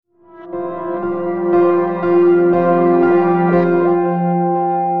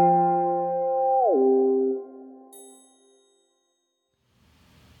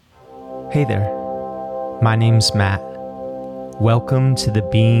my name's Matt. Welcome to the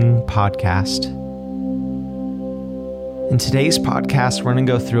Being Podcast. In today's podcast, we're going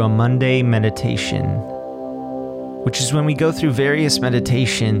to go through a Monday meditation, which is when we go through various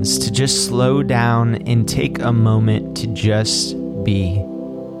meditations to just slow down and take a moment to just be.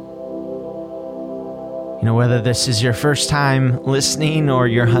 You know, whether this is your first time listening or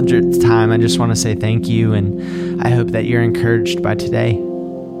your 100th time, I just want to say thank you, and I hope that you're encouraged by today.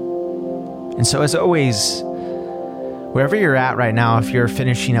 And so as always, wherever you're at right now, if you're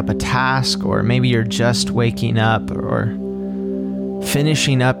finishing up a task, or maybe you're just waking up or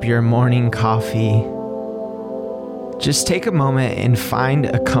finishing up your morning coffee, just take a moment and find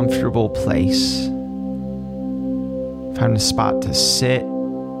a comfortable place. Find a spot to sit,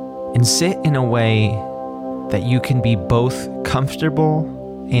 and sit in a way that you can be both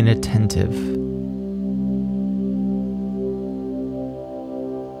comfortable and attentive.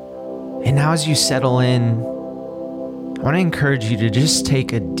 And now as you settle in, I want to encourage you to just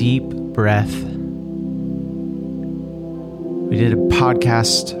take a deep breath. We did a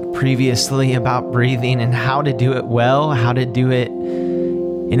podcast previously about breathing and how to do it well, how to do it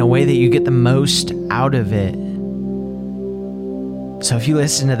in a way that you get the most out of it. So if you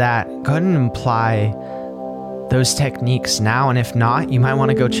listen to that, go ahead and apply those techniques now. And if not, you might want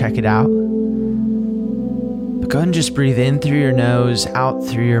to go check it out. But go ahead and just breathe in through your nose, out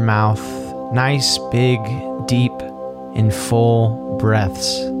through your mouth. Nice, big, deep, and full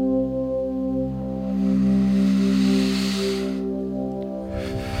breaths.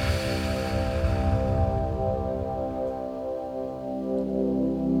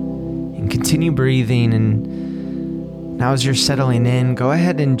 And continue breathing. And now as you're settling in, go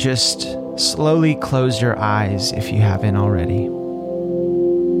ahead and just slowly close your eyes if you haven't already.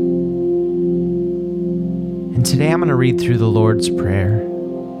 And today I'm going to read through the Lord's Prayer,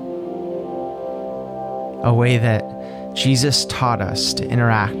 a way that Jesus taught us to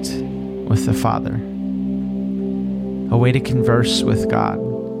interact with the Father, a way to converse with God.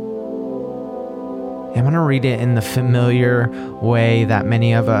 I'm going to read it in the familiar way that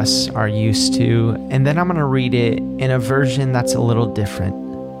many of us are used to, and then I'm going to read it in a version that's a little different,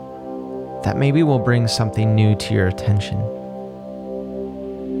 that maybe will bring something new to your attention.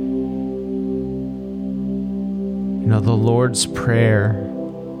 You know, the Lord's Prayer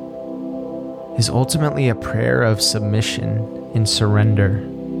is ultimately a prayer of submission and surrender.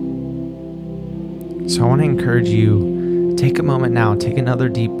 So I want to encourage you, take a moment now, take another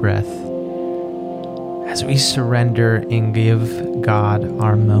deep breath as we surrender and give God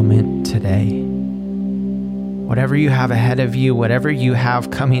our moment today. Whatever you have ahead of you, whatever you have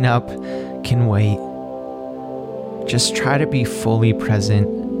coming up can wait. Just try to be fully present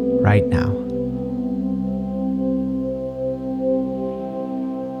right now.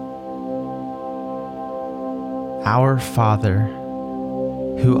 Our Father,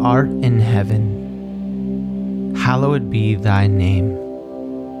 who art in heaven, hallowed be thy name.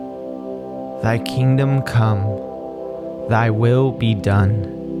 Thy kingdom come, thy will be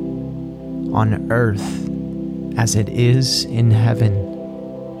done, on earth as it is in heaven.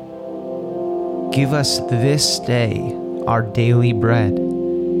 Give us this day our daily bread,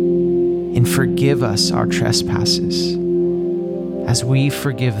 and forgive us our trespasses, as we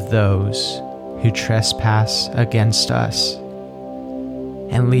forgive those who trespass against us.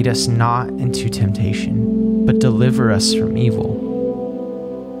 And lead us not into temptation, but deliver us from evil.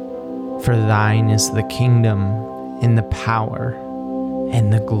 For thine is the kingdom, and the power,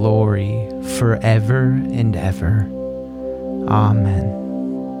 and the glory, forever and ever. Amen.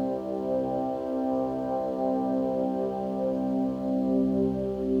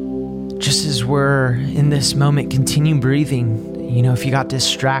 Just as we're in this moment, continue breathing. You know, if you got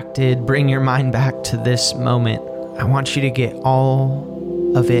distracted, bring your mind back to this moment. I want you to get all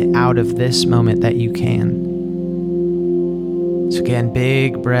of it out of this moment that you can. So again,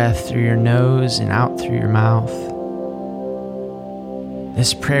 big breath through your nose and out through your mouth.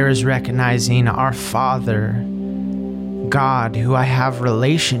 This prayer is recognizing our Father, God, who I have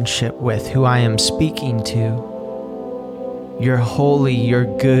relationship with, who I am speaking to. You're holy, you're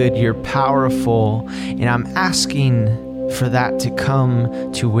good, you're powerful, and I'm asking for that to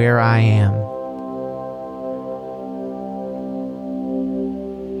come to where I am.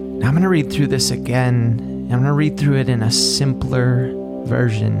 Now I'm going to read through this again. I'm going to read through it in a simpler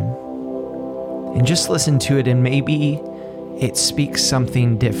version. And just listen to it, and maybe it speaks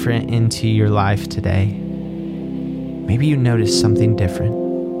something different into your life today. Maybe you notice something different.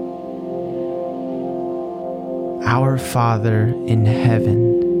 Our Father in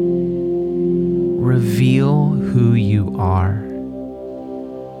heaven, reveal who you are.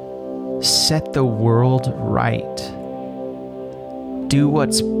 Set the world right. Do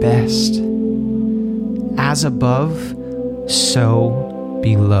what's best. As above, so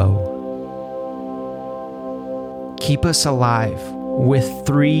below. Keep us alive with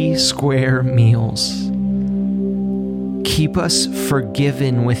 3 square meals. Keep us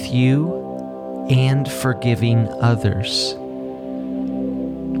forgiven with you and forgiving others.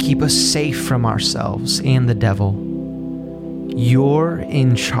 Keep us safe from ourselves and the devil. You're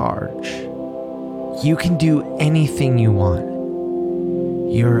in charge. You can do anything you want.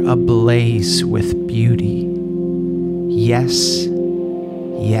 You're ablaze with beauty. Yes,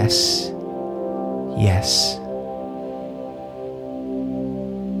 yes, yes.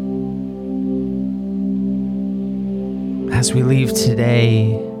 As we leave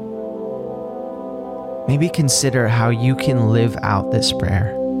today, maybe consider how you can live out this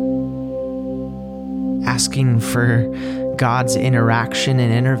prayer. Asking for God's interaction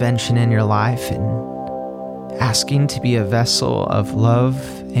and intervention in your life, and asking to be a vessel of love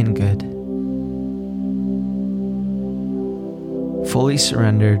and good. Fully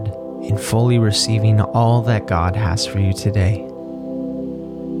surrendered and fully receiving all that God has for you today.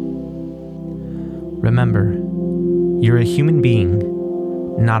 Remember, you're a human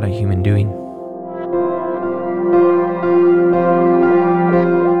being, not a human doing.